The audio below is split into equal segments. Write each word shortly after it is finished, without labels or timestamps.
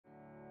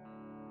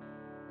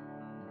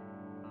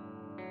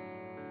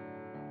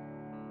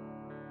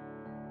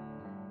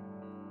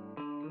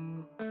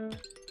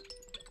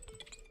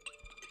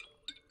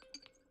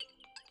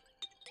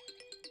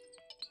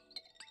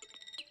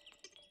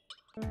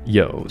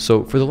Yo,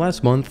 so for the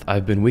last month,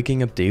 I've been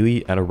waking up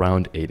daily at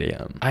around 8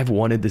 a.m. I've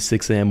wanted the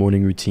 6 a.m.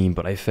 morning routine,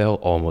 but I fail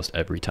almost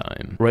every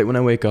time. Right when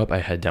I wake up, I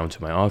head down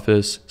to my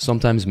office,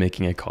 sometimes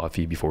making a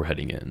coffee before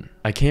heading in.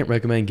 I can't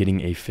recommend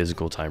getting a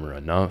physical timer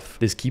enough.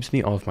 This keeps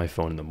me off my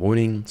phone in the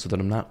morning so that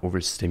I'm not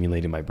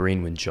overstimulating my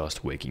brain when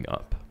just waking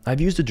up.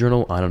 I've used a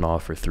journal on and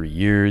off for 3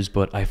 years,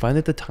 but I find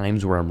that the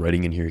times where I'm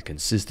writing in here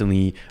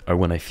consistently are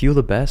when I feel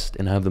the best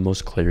and have the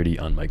most clarity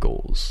on my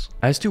goals.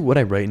 As to what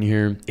I write in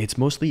here, it's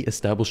mostly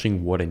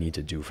establishing what I need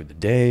to do for the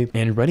day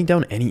and writing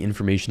down any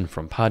information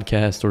from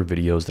podcasts or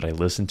videos that I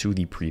listened to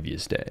the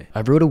previous day.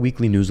 I've wrote a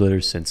weekly newsletter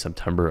since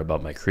September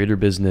about my creator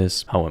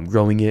business, how I'm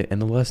growing it,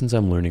 and the lessons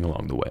I'm learning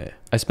along the way.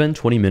 I spend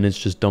 20 minutes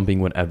just dumping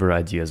whatever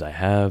ideas I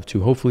have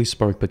to hopefully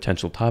spark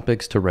potential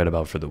topics to write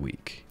about for the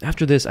week.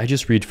 After this, I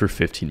just read for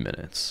 15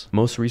 minutes.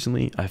 Most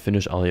recently, I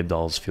finished Ali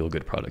Abdaal's Feel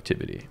Good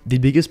Productivity. The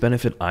biggest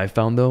benefit I've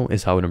found though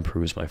is how it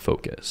improves my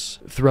focus.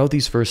 Throughout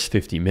these first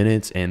 50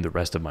 minutes and the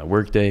rest of my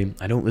workday,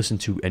 I don't listen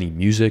to any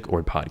music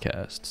or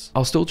podcasts.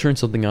 I'll still turn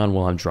something on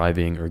while I'm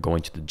driving or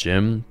going to the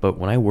gym, but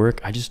when I work,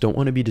 I just don't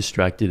want to be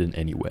distracted in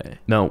any way.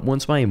 Now,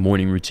 once my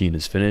morning routine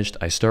is finished,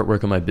 I start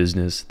work on my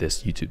business,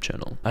 this YouTube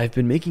channel. I've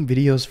been making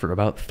videos for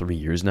about 3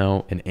 years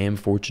now and am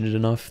fortunate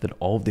enough that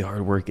all of the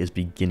hard work is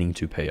beginning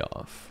to pay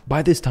off.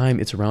 By this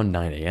time, it's around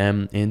 9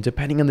 a.m. and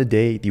depending on the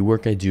day, the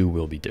work I do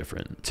will be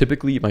different.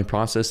 Typically, my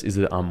process is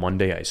that on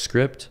Monday I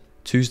script,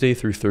 Tuesday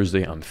through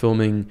Thursday I'm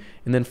filming,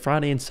 and then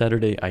Friday and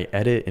Saturday I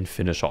edit and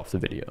finish off the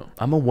video.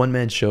 I'm a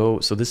one-man show,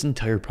 so this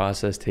entire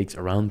process takes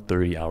around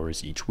 30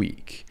 hours each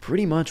week.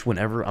 Pretty much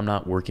whenever I'm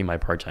not working my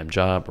part-time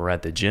job or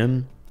at the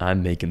gym,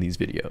 I'm making these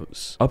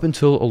videos. Up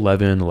until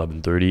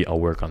 11:30, I'll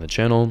work on the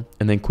channel,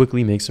 and then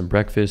quickly make some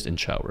breakfast and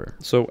shower.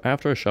 So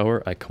after I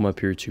shower, I come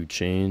up here to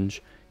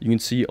change. You can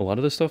see a lot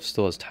of this stuff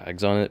still has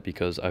tags on it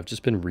because I've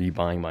just been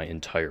rebuying my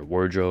entire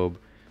wardrobe.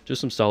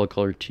 Just some solid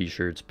colored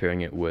t-shirts,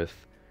 pairing it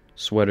with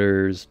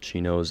sweaters,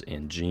 chinos,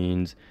 and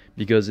jeans,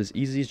 because as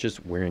easy as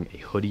just wearing a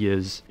hoodie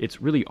is, it's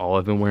really all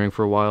I've been wearing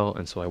for a while,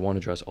 and so I want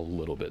to dress a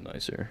little bit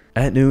nicer.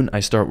 At noon, I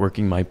start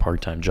working my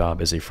part-time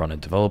job as a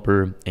front-end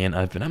developer, and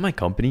I've been at my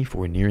company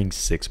for nearing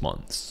 6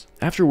 months.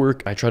 After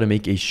work, I try to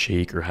make a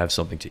shake or have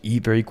something to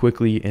eat very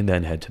quickly and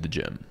then head to the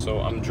gym.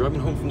 So I'm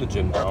driving home from the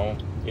gym now.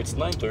 It's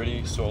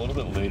 9:30, so a little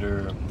bit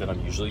later than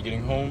I'm usually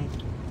getting home,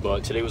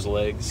 but today was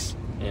legs,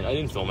 and I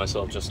didn't film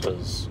myself just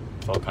because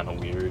it felt kind of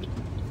weird.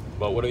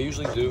 But what I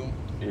usually do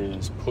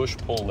is push,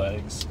 pull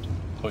legs,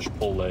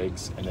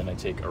 and then I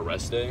take a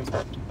rest day.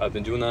 I've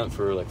been doing that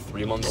for like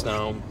 3 months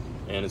now,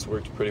 and it's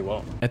worked pretty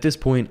well. At this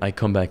point, I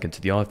come back into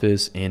the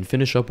office and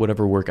finish up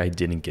whatever work I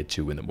didn't get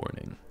to in the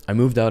morning. I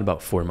moved out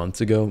about 4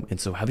 months ago,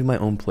 and so having my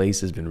own place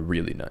has been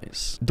really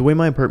nice. The way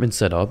my apartment's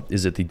set up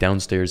is that the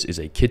downstairs is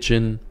a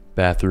kitchen,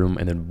 bathroom,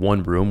 and then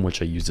one room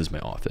which I use as my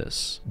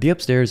office. The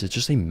upstairs is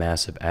just a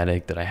massive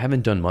attic that I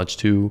haven't done much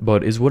to,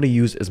 but is what I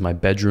use as my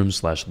bedroom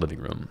 / living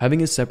room.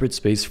 Having a separate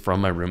space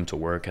from my room to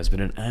work has been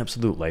an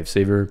absolute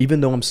lifesaver. Even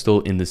though I'm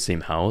still in the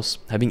same house,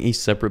 having a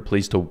separate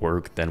place to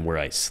work than where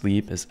I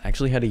sleep has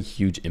actually had a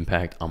huge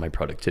impact on my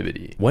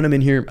productivity. When I'm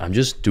in here, I'm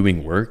just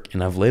doing work,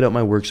 and I've laid out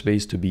my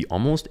workspace to be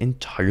almost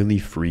entirely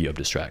free of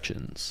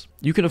distractions.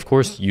 You can of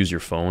course use your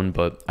phone,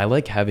 but I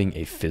like having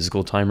a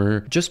physical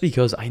timer just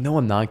because I know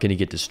I'm not going to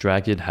get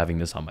distracted having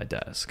this on my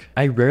desk.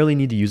 I rarely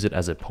need to use it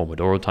as a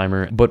Pomodoro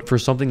timer, but for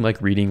something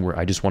like reading where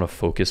I just want to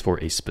focus for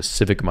a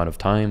specific amount of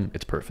time,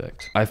 it's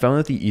perfect. I found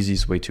that the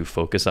easiest way to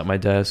focus at my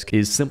desk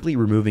is simply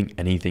removing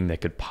anything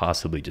that could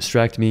possibly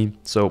distract me,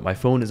 so my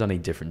phone is on a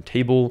different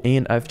table,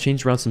 and I've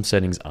changed around some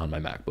settings on my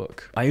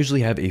MacBook. I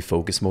usually have a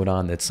focus mode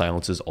on that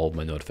silences all of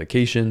my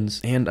notifications,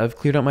 and I've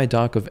cleared out my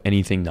dock of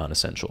anything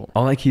non-essential.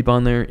 All I keep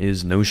on there is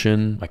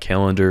Notion, my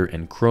calendar,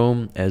 and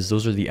Chrome, as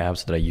those are the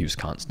apps that I use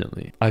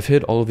constantly. I've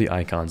hid all of the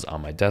icons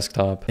on my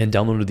desktop and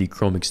downloaded the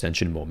Chrome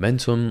extension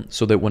Momentum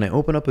so that when I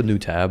open up a new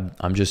tab,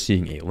 I'm just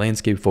seeing a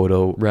landscape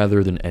photo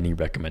rather than any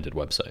recommended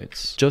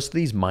websites. Just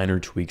these minor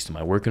tweaks to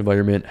my work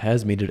environment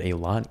has made it a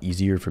lot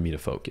easier for me to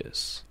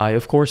focus. I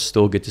of course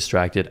still get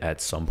distracted at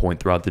some point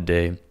throughout the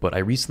day, but I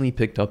recently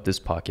picked up this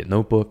pocket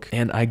notebook,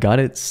 and I got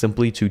it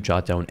simply to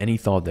jot down any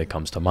thought that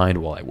comes to mind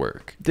while I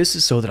work. This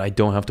is so that I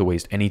don't have to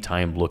waste any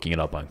time looking it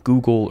up on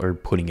Google or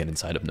putting it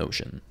inside of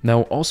Notion.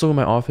 Now, also in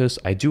my office,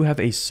 I do have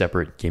a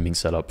separate gaming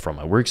setup from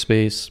my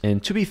workspace,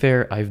 and to be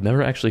fair, I've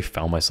never actually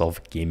found myself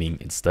gaming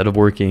instead of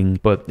working,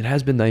 but it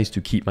has been nice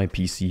to keep my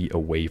PC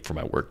away from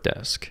my work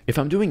desk. If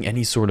I'm doing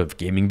any sort of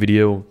gaming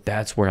video,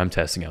 that's where I'm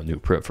testing out new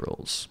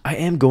peripherals. I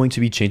am going to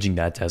be changing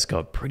that desk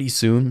up pretty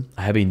soon.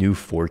 I have a new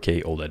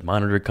 4K OLED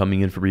monitor coming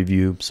in for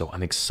review, so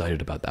I'm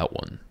excited about that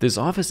one. This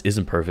office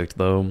isn't perfect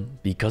though.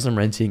 Because I'm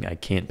renting, I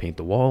can't paint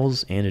the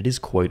walls, and it is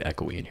quite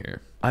echoey in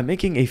here. I'm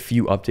making a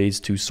few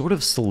updates to sort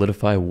of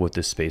solidify what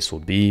this space will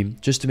be,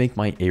 just to make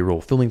my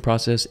A-roll filming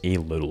process a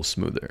little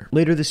smoother.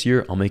 Later this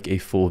year, I'll make a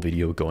full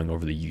video going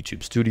over the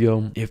YouTube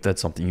studio, if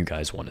that's something you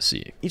guys want to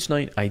see. Each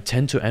night, I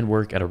tend to end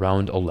work at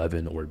around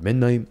 11 or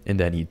midnight and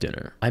then eat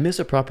dinner. I miss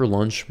a proper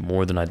lunch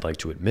more than I'd like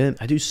to admit.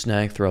 I do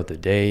snack throughout the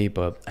day,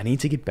 but I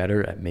need to get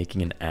better at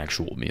making an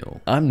actual meal.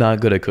 I'm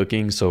not good at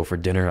cooking, so for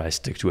dinner, I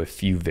stick to a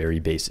few very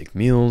basic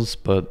meals,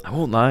 but I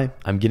won't lie,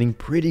 I'm getting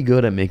pretty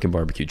good at making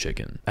barbecue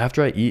chicken.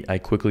 After I eat, I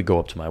quickly go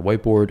up to my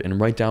whiteboard and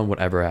write down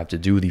whatever I have to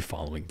do the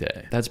following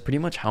day. That's pretty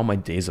much how my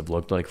days have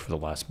looked like for the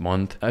last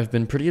month. I've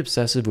been pretty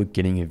obsessive with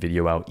getting a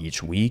video out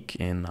each week,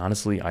 and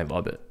honestly, I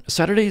love it.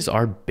 Saturdays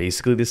are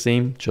basically the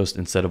same, just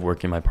instead of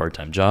working my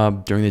part-time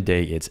job, during the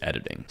day it's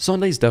editing.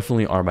 Sundays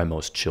definitely are my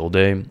most chill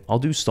day. I'll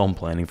do some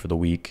planning for the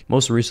week.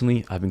 Most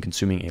recently, I've been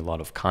consuming a lot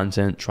of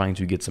content, trying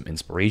to get some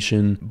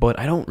inspiration, but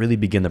I don't really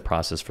begin the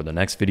process for the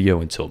next video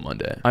until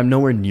Monday. I'm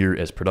nowhere near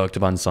as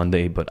productive on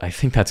Sunday, but I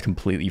think that's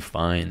completely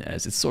fine,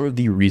 as it's sort of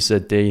the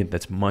reset day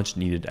that's much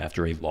needed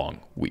after a long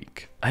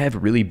week. I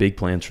have really big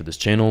plans for this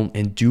channel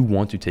and do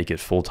want to take it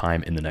full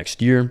time in the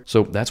next year.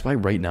 So that's why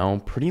right now,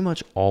 pretty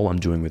much all I'm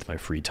doing with my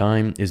free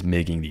time is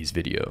making these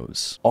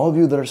videos. All of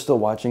you that are still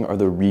watching are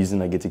the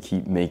reason I get to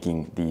keep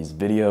making these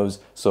videos.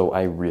 So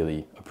I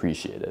really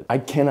appreciate it. I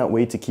cannot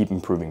wait to keep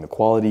improving the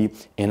quality.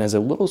 And as a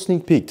little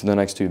sneak peek to the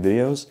next two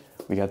videos,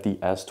 we got the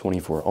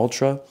S24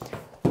 Ultra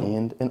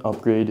and an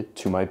upgrade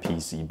to my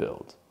PC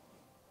build.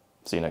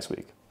 See you next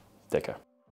week. Take care.